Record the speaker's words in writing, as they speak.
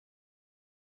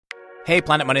Hey,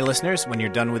 Planet Money listeners, when you're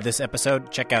done with this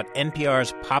episode, check out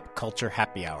NPR's Pop Culture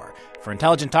Happy Hour for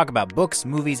intelligent talk about books,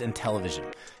 movies, and television.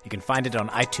 You can find it on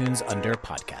iTunes under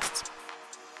podcasts.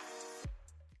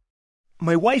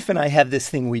 My wife and I have this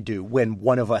thing we do when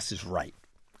one of us is right.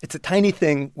 It's a tiny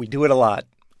thing. We do it a lot.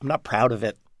 I'm not proud of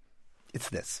it. It's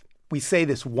this. We say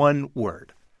this one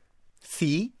word.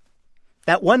 See?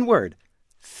 That one word.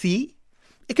 See?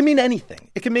 It can mean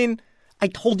anything. It can mean, I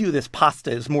told you this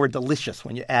pasta is more delicious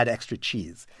when you add extra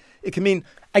cheese. It can mean,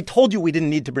 I told you we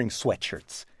didn't need to bring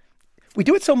sweatshirts. We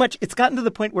do it so much, it's gotten to the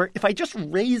point where if I just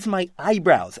raise my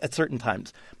eyebrows at certain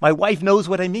times, my wife knows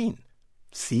what I mean.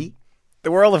 See? The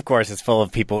world, of course, is full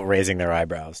of people raising their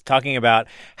eyebrows, talking about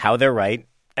how they're right.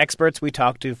 Experts we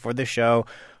talk to for the show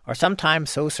are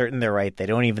sometimes so certain they're right they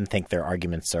don't even think their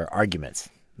arguments are arguments.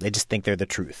 They just think they're the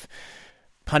truth.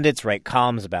 Pundits write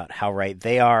columns about how right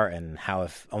they are and how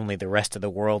if only the rest of the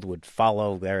world would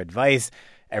follow their advice,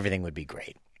 everything would be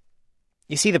great.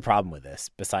 You see the problem with this,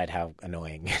 beside how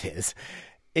annoying it is.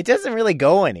 It doesn't really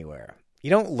go anywhere. You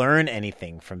don't learn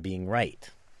anything from being right.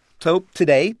 So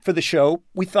today, for the show,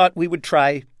 we thought we would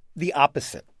try the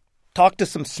opposite. Talk to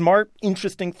some smart,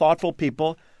 interesting, thoughtful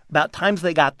people about times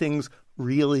they got things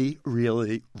really,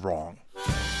 really wrong.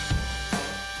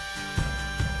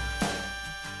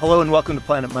 Hello and welcome to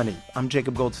Planet Money. I'm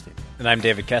Jacob Goldstein. And I'm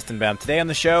David Kestenbaum. Today on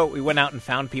the show, we went out and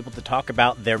found people to talk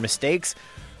about their mistakes.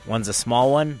 One's a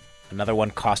small one. Another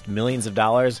one cost millions of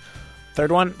dollars.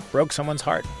 Third one broke someone's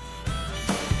heart.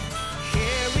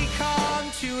 Here we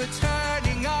come to a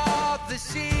turning of the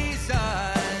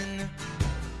season.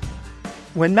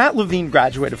 When Matt Levine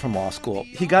graduated from law school,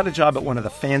 he got a job at one of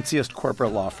the fanciest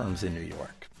corporate law firms in New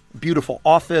York. Beautiful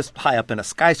office, high up in a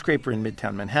skyscraper in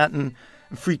Midtown Manhattan.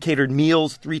 Free catered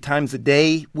meals 3 times a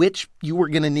day, which you were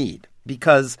going to need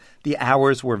because the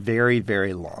hours were very,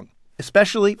 very long,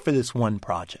 especially for this one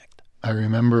project. I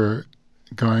remember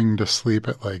going to sleep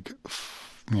at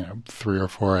 3 or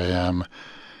 4 a.m.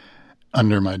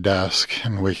 under my desk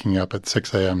and waking up at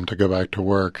 6 a.m. to go back to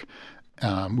work,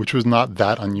 which was not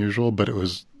that unusual, but it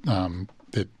was. I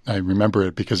remember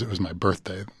it because it was my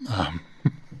birthday.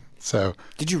 So,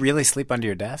 did you really sleep under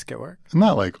your desk at work?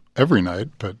 Not like every night,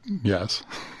 but yes.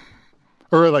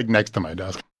 Or like next to my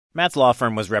desk. Matt's law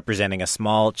firm was representing a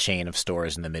small chain of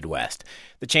stores in the Midwest.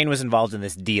 The chain was involved in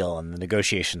this deal, and the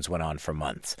negotiations went on for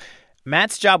months.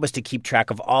 Matt's job was to keep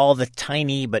track of all the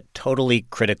tiny but totally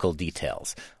critical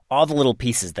details, all the little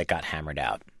pieces that got hammered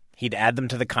out. He'd add them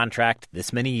to the contract,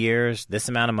 this many years, this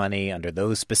amount of money, under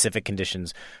those specific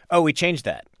conditions. Oh, we changed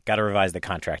that. Got to revise the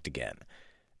contract again.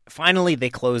 Finally, they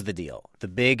close the deal. The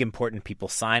big, important people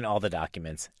sign all the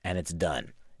documents, and it's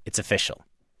done. It's official.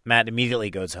 Matt immediately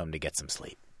goes home to get some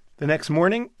sleep. The next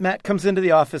morning, Matt comes into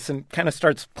the office and kind of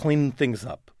starts cleaning things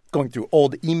up, going through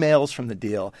old emails from the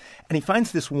deal, and he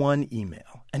finds this one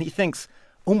email, and he thinks,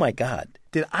 oh my God,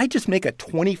 did I just make a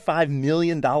 $25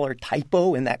 million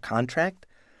typo in that contract?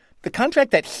 The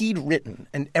contract that he'd written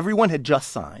and everyone had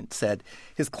just signed said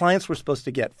his clients were supposed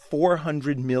to get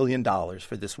 $400 million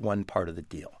for this one part of the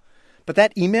deal. But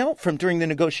that email from during the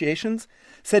negotiations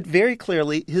said very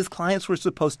clearly his clients were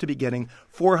supposed to be getting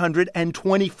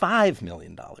 $425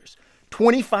 million.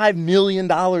 $25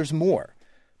 million more.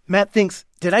 Matt thinks,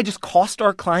 did I just cost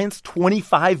our clients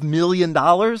 $25 million?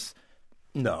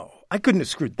 No, I couldn't have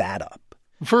screwed that up.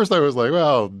 First, I was like,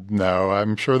 well, no,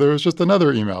 I'm sure there was just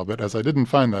another email. But as I didn't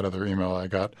find that other email, I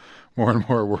got more and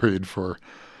more worried for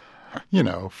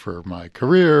my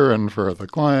career and for the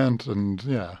client. And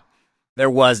yeah. There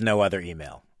was no other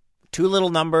email. 2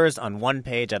 little numbers on one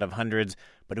page out of hundreds,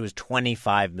 but it was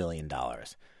 $25 million.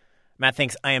 Matt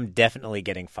thinks, I am definitely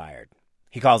getting fired.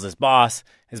 He calls his boss.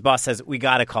 His boss says, we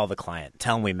got to call the client.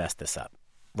 Tell him we messed this up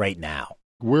right now.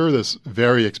 We're this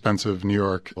very expensive New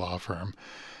York law firm.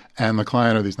 And the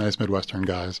client are these nice Midwestern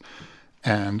guys.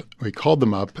 And we called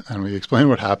them up and we explained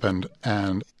what happened.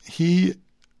 And he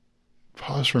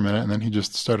paused for a minute and then he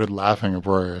just started laughing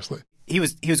uproariously. He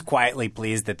was quietly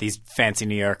pleased that these fancy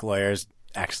New York lawyers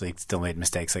actually still made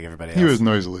mistakes like everybody else. He was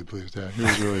noisily pleased, yeah. He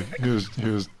was really he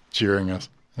was cheering us.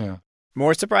 Yeah.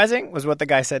 More surprising was what the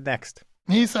guy said next.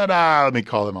 He said, let me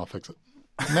call them, I'll fix it.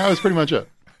 And that was pretty much it.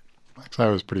 Because I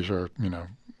was pretty sure,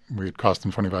 we had cost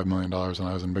him $25 million and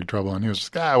I was in big trouble. And he was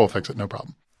just, we'll fix it, no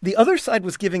problem. The other side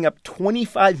was giving up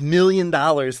 $25 million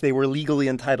they were legally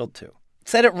entitled to. It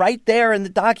said it right there in the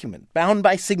document, bound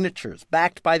by signatures,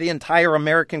 backed by the entire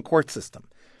American court system.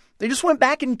 They just went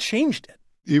back and changed it.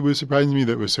 It was surprising to me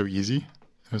that it was so easy.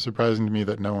 It was surprising to me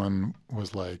that no one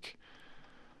was like,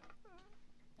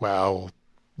 well,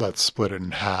 let's split it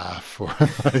in half, or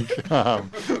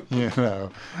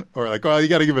or like, well, you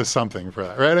got to give us something for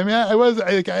that, right? I mean,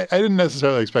 I didn't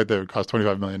necessarily expect that it would cost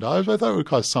 $25 million, but I thought it would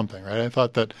cost something, right? I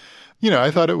thought that,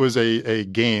 I thought it was a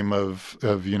game of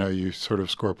you sort of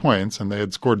score points, and they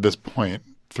had scored this point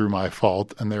through my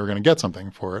fault, and they were going to get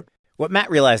something for it. What Matt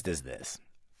realized is this: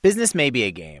 business may be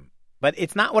a game, but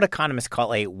it's not what economists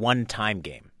call a one-time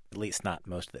game, at least not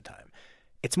most of the time.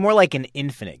 It's more like an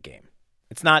infinite game.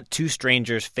 It's not two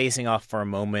strangers facing off for a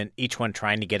moment, each one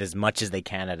trying to get as much as they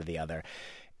can out of the other.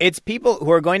 It's people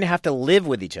who are going to have to live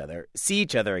with each other, see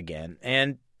each other again,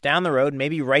 and down the road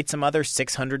maybe write some other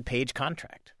 600-page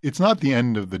contract. It's not the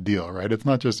end of the deal, right? It's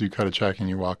not just you cut a check and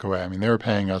you walk away. I mean, they were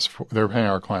paying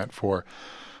our client for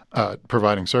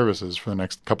providing services for the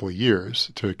next couple of years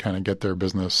to kind of get their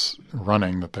business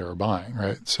running that they were buying,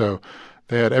 right? So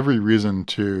they had every reason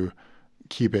to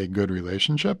keep a good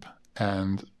relationship,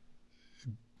 and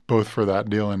both for that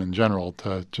deal and in general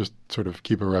to just sort of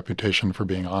keep a reputation for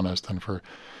being honest and for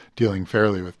dealing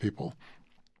fairly with people.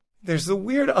 There's the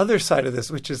weird other side of this,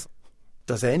 which is,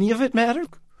 does any of it matter?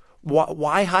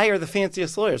 Why hire the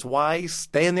fanciest lawyers? Why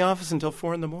stay in the office until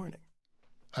 4 a.m?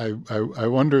 I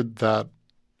wondered that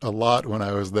a lot when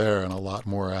I was there and a lot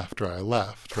more after I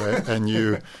left, right?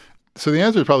 So the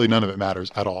answer is probably none of it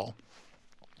matters at all.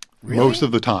 Really? Most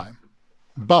of the time.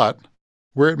 But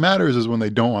where it matters is when they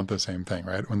don't want the same thing,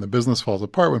 right? When the business falls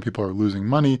apart, when people are losing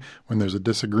money, when there's a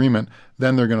disagreement,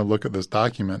 then they're going to look at this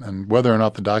document, and whether or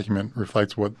not the document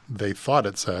reflects what they thought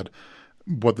it said,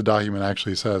 what the document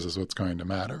actually says is what's going to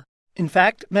matter. In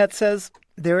fact, Matt says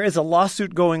there is a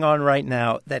lawsuit going on right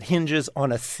now that hinges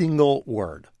on a single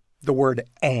word, the word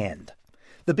 "and."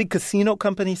 The big casino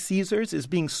company Caesars is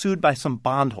being sued by some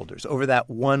bondholders over that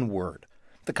one word.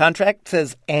 The contract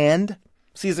says "and."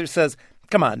 Caesars says,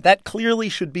 come on, that clearly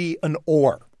should be an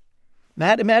 "or."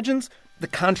 Matt imagines the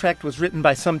contract was written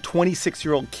by some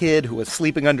 26-year-old kid who was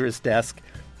sleeping under his desk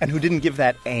and who didn't give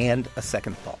that "and" a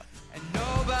second thought. And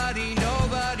nobody knows.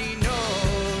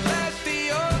 Let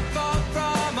the earth fall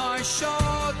from our shoulders.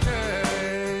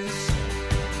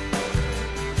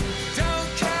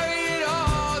 Don't carry it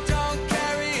all, don't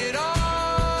carry it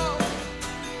all.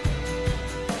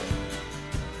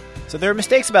 So there are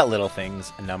mistakes about little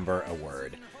things, a number, a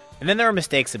word. And then there are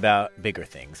mistakes about bigger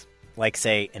things, like,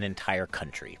 say, an entire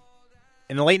country.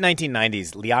 In the late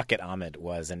 1990s, Liaquat Ahmed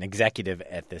was an executive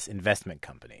at this investment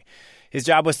company. His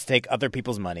job was to take other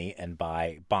people's money and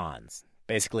buy bonds,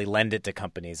 basically lend it to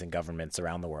companies and governments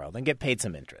around the world and get paid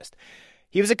some interest.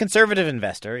 He was a conservative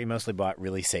investor. He mostly bought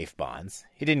really safe bonds.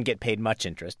 He didn't get paid much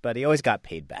interest, but he always got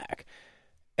paid back.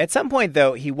 At some point,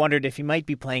 though, he wondered if he might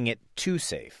be playing it too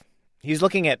safe. He was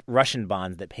looking at Russian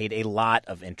bonds that paid a lot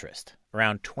of interest,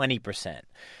 around 20%.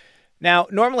 Now,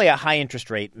 normally a high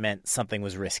interest rate meant something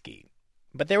was risky.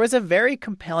 But there was a very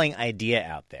compelling idea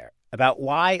out there about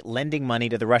why lending money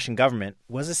to the Russian government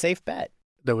was a safe bet.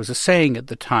 There was a saying at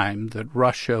the time that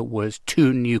Russia was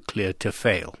too nuclear to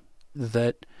fail,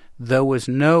 that there was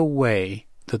no way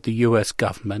that the U.S.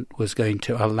 government was going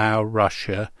to allow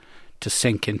Russia to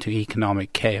sink into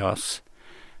economic chaos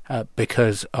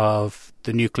because of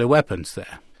the nuclear weapons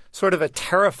there. Sort of a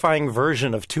terrifying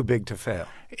version of too big to fail.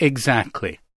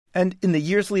 Exactly. And in the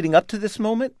years leading up to this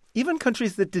moment, even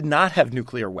countries that did not have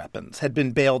nuclear weapons had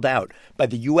been bailed out by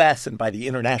the U.S. and by the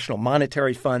International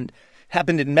Monetary Fund.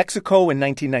 Happened in Mexico in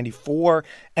 1994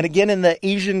 and again in the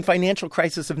Asian financial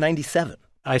crisis of 97.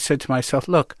 I said to myself,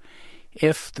 look,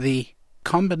 if the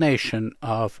combination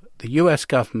of the U.S.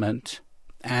 government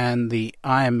and the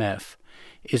IMF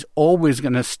is always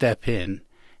going to step in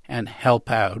and help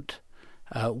out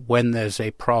when there's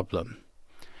a problem,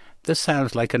 this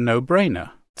sounds like a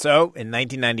no-brainer. So, in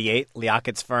 1998,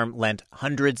 Liaquat's firm lent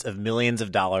hundreds of millions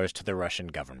of dollars to the Russian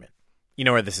government. You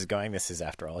know where this is going. This is,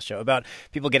 after all, a show about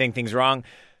people getting things wrong.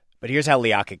 But here's how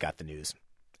Liaquat got the news.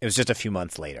 It was just a few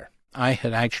months later. I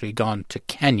had actually gone to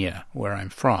Kenya, where I'm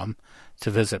from,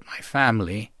 to visit my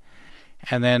family.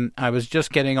 And then I was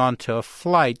just getting onto a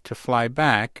flight to fly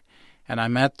back, and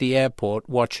I'm at the airport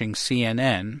watching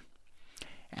CNN,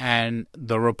 and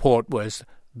the report was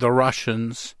the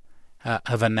Russians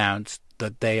have announced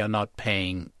that they are not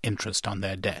paying interest on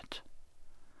their debt.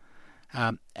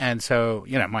 And so,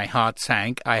 my heart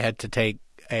sank. I had to take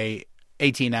a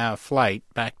 18-hour flight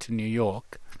back to New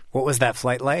York. What was that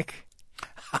flight like?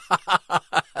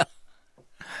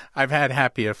 I've had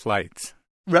happier flights.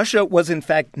 Russia was, in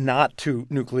fact, not too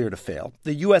nuclear to fail.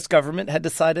 The U.S. government had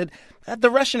decided that the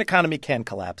Russian economy can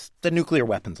collapse. The nuclear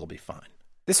weapons will be fine.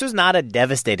 This was not a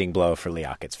devastating blow for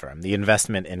Liaquat's firm. The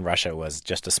investment in Russia was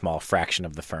just a small fraction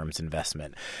of the firm's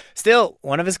investment. Still,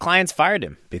 one of his clients fired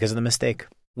him because of the mistake.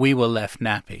 we were left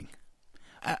napping.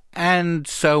 And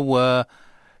so were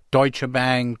Deutsche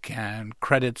Bank and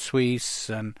Credit Suisse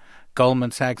and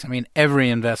Goldman Sachs. I mean, every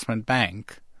investment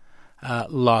bank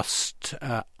lost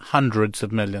hundreds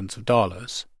of millions of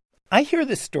dollars. I hear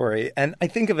this story, and I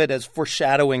think of it as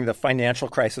foreshadowing the financial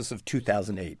crisis of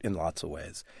 2008 in lots of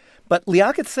ways. But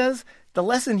Liaquat says the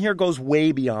lesson here goes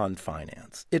way beyond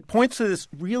finance. It points to this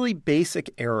really basic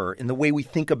error in the way we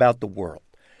think about the world.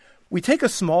 We take a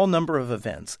small number of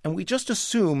events, and we just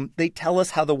assume they tell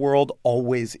us how the world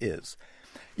always is.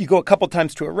 You go a couple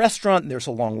times to a restaurant, and there's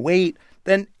a long wait.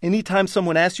 Then anytime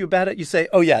someone asks you about it, you say,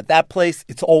 oh, yeah, that place,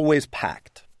 it's always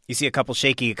packed. You see a couple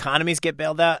shaky economies get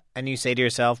bailed out, and you say to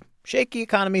yourself, shaky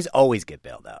economies always get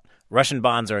bailed out. Russian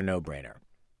bonds are a no-brainer.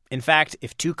 In fact,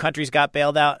 if two countries got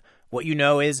bailed out, what you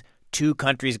know is two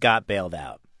countries got bailed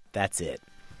out. That's it.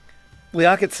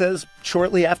 Liaquat says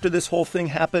shortly after this whole thing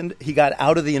happened, he got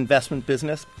out of the investment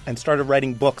business and started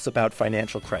writing books about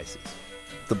financial crises.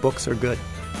 The books are good.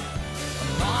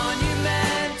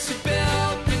 Monument to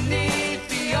build beneath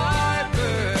the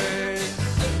arbors.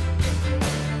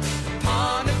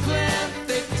 Upon a cliff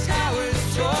that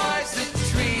towers towards the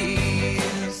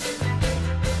trees.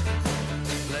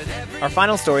 Our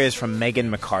final story is from Megan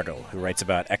McArdle, who writes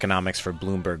about economics for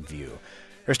Bloomberg View.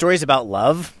 Her story is about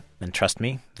love, and trust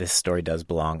me, this story does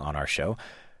belong on our show.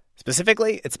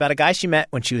 Specifically, it's about a guy she met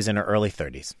when she was in her early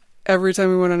 30s. Every time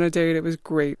we went on a date, it was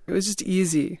great. It was just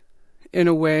easy in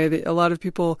a way that a lot of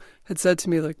people had said to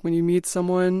me, like, when you meet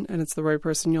someone and it's the right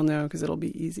person, you'll know because it'll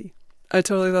be easy. I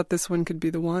totally thought this one could be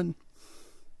the one.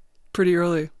 Pretty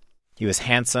early. He was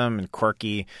handsome and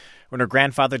quirky. When her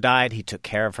grandfather died, he took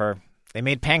care of her. They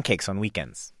made pancakes on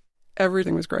weekends.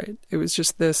 Everything was great. It was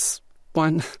just this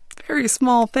one very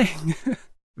small thing.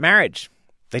 Marriage.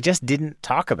 They just didn't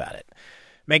talk about it.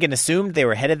 Megan assumed they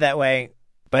were headed that way,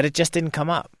 but it just didn't come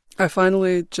up. I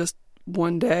finally just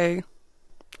one day,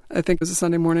 I think it was a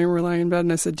Sunday morning, we were lying in bed,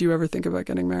 and I said, do you ever think about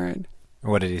getting married?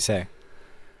 What did he say?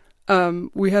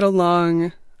 We had a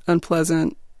long,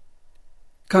 unpleasant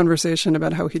conversation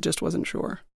about how he just wasn't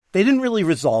sure. They didn't really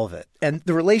resolve it, and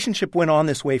the relationship went on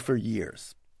this way for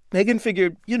years. Megan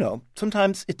figured,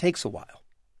 sometimes it takes a while.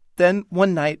 Then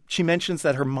one night, she mentions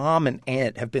that her mom and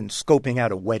aunt have been scoping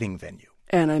out a wedding venue.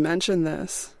 And I mentioned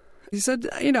this. He said,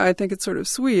 I think it's sort of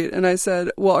sweet. And I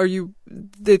said, well,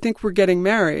 they think we're getting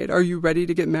married. Are you ready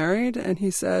to get married? And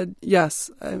he said, yes,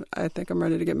 I think I'm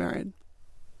ready to get married.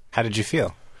 How did you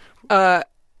feel?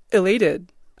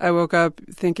 Elated. I woke up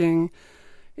thinking,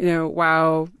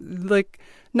 wow, like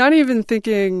not even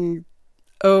thinking,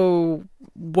 oh,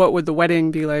 what would the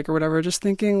wedding be like or whatever, just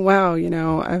thinking, wow,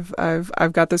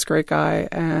 I've got this great guy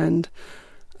and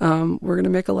we're going to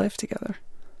make a life together,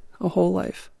 a whole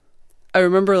life. I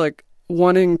remember like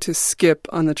wanting to skip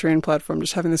on the train platform,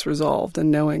 just having this resolved and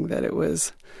knowing that it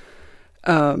was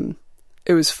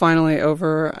finally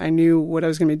over. I knew what I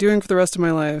was going to be doing for the rest of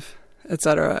my life,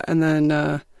 etc. And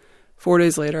then 4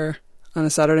 days later, on a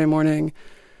Saturday morning,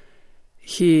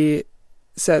 he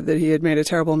said that he had made a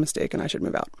terrible mistake and I should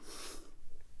move out.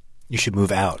 You should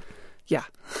move out. Yeah.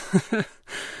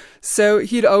 So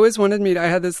he'd always wanted me to, I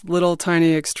had this little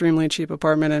tiny, extremely cheap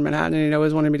apartment in Manhattan, and he'd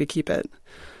always wanted me to keep it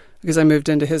because I moved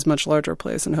into his much larger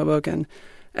place in Hoboken.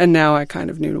 And now I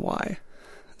kind of knew why.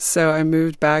 So I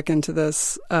moved back into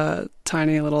this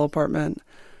tiny little apartment,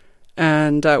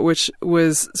 and which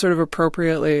was sort of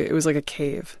appropriately, it was like a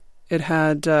cave. It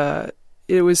had,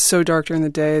 it was so dark during the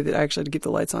day that I actually had to keep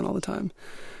the lights on all the time.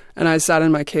 And I sat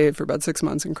in my cave for about 6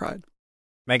 months and cried.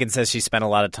 Megan says she spent a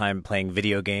lot of time playing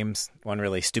video games, one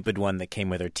really stupid one that came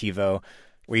with her TiVo,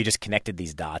 where you just connected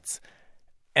these dots.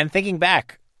 And thinking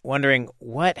back, wondering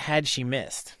what had she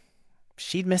missed?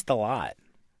 She'd missed a lot.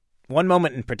 One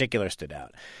moment in particular stood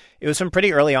out. It was from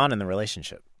pretty early on in the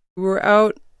relationship. We were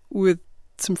out with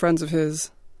some friends of his,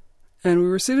 and we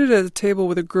were seated at a table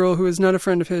with a girl who was not a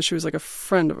friend of his. She was like a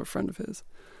friend of his.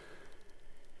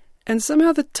 And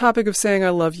somehow the topic of saying I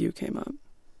love you came up.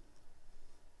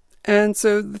 And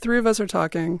so the three of us are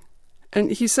talking,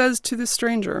 and he says to this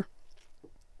stranger,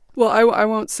 well, I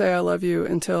won't say I love you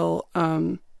until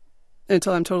I'm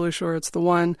totally sure it's the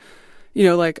one.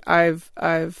 Like I've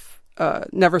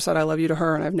never said I love you to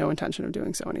her, and I have no intention of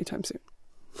doing so anytime soon.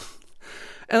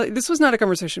 And this was not a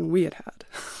conversation we had had.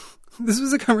 This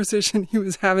was a conversation he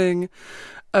was having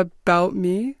about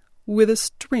me with a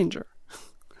stranger.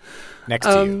 Next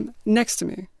to you. Next to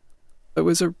me. It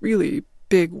was a really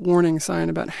big warning sign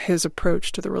about his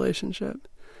approach to the relationship.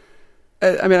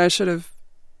 I should have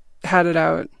had it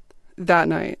out that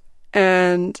night,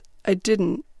 and I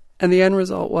didn't. And the end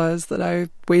result was that I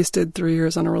wasted 3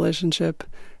 years on a relationship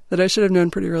that I should have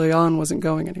known pretty early on wasn't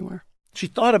going anywhere. She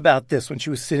thought about this when she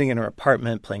was sitting in her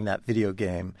apartment playing that video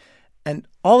game, and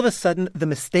all of a sudden, the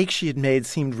mistake she had made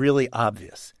seemed really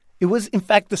obvious. It was, in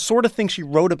fact, the sort of thing she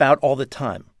wrote about all the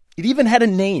time. It even had a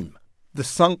name, the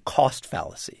sunk cost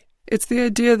fallacy. It's the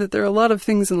idea that there are a lot of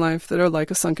things in life that are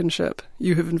like a sunken ship.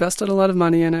 You have invested a lot of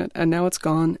money in it, and now it's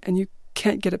gone, and you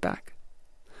can't get it back.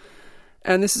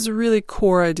 And this is a really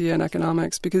core idea in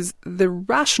economics because the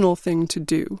rational thing to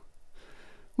do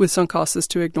with sunk costs is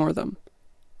to ignore them.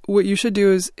 What you should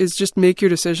do is just make your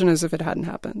decision as if it hadn't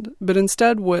happened. But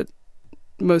instead, what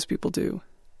most people do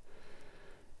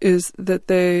is that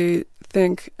they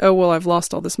think, oh, well, I've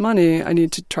lost all this money. I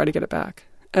need to try to get it back.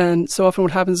 And so often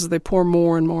what happens is they pour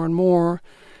more and more and more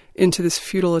into this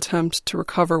futile attempt to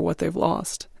recover what they've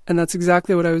lost. And that's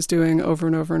exactly what I was doing over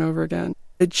and over and over again.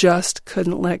 I just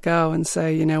couldn't let go and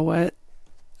say, you know what?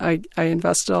 I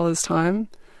invested all this time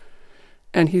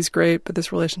and he's great, but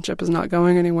this relationship is not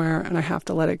going anywhere and I have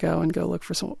to let it go and go look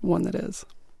for one that is.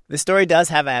 This story does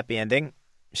have a happy ending.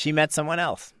 She met someone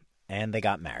else and they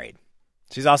got married.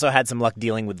 She's also had some luck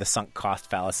dealing with the sunk cost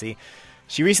fallacy.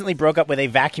 She recently broke up with a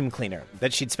vacuum cleaner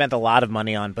that she'd spent a lot of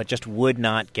money on but just would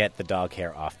not get the dog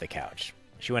hair off the couch.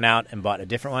 She went out and bought a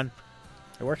different one.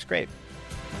 It works great.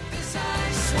 This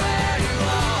I swear to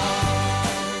all.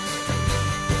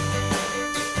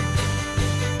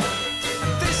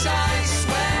 This I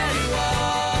swear to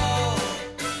all.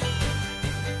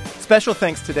 Special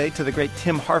thanks today to the great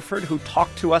Tim Harford, who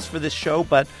talked to us for this show,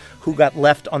 but who got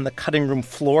left on the cutting room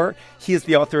floor. He is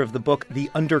the author of the book,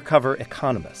 The Undercover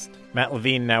Economist. Matt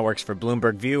Levine now works for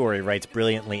Bloomberg View, where he writes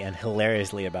brilliantly and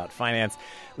hilariously about finance.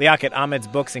 Liaquat Ahmed's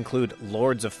books include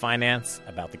Lords of Finance,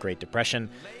 about the Great Depression,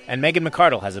 and Megan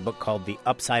McArdle has a book called The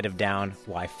Upside of Down,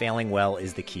 Why Failing Well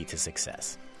is the Key to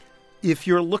Success. If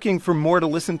you're looking for more to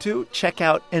listen to, check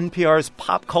out NPR's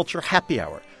Pop Culture Happy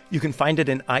Hour. You can find it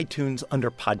in iTunes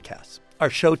under podcasts. Our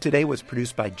show today was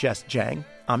produced by Jess Jang.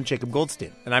 I'm Jacob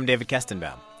Goldstein. And I'm David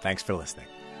Kestenbaum. Thanks for listening.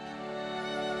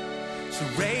 So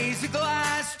raise a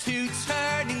glass to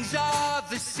turnings of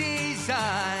the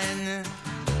season.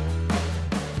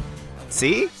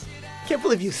 See? Can't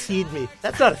believe you seed me.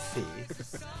 That's not a C.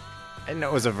 I didn't know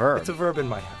it was a verb. It's a verb in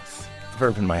my house. It's a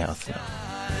verb in my house now.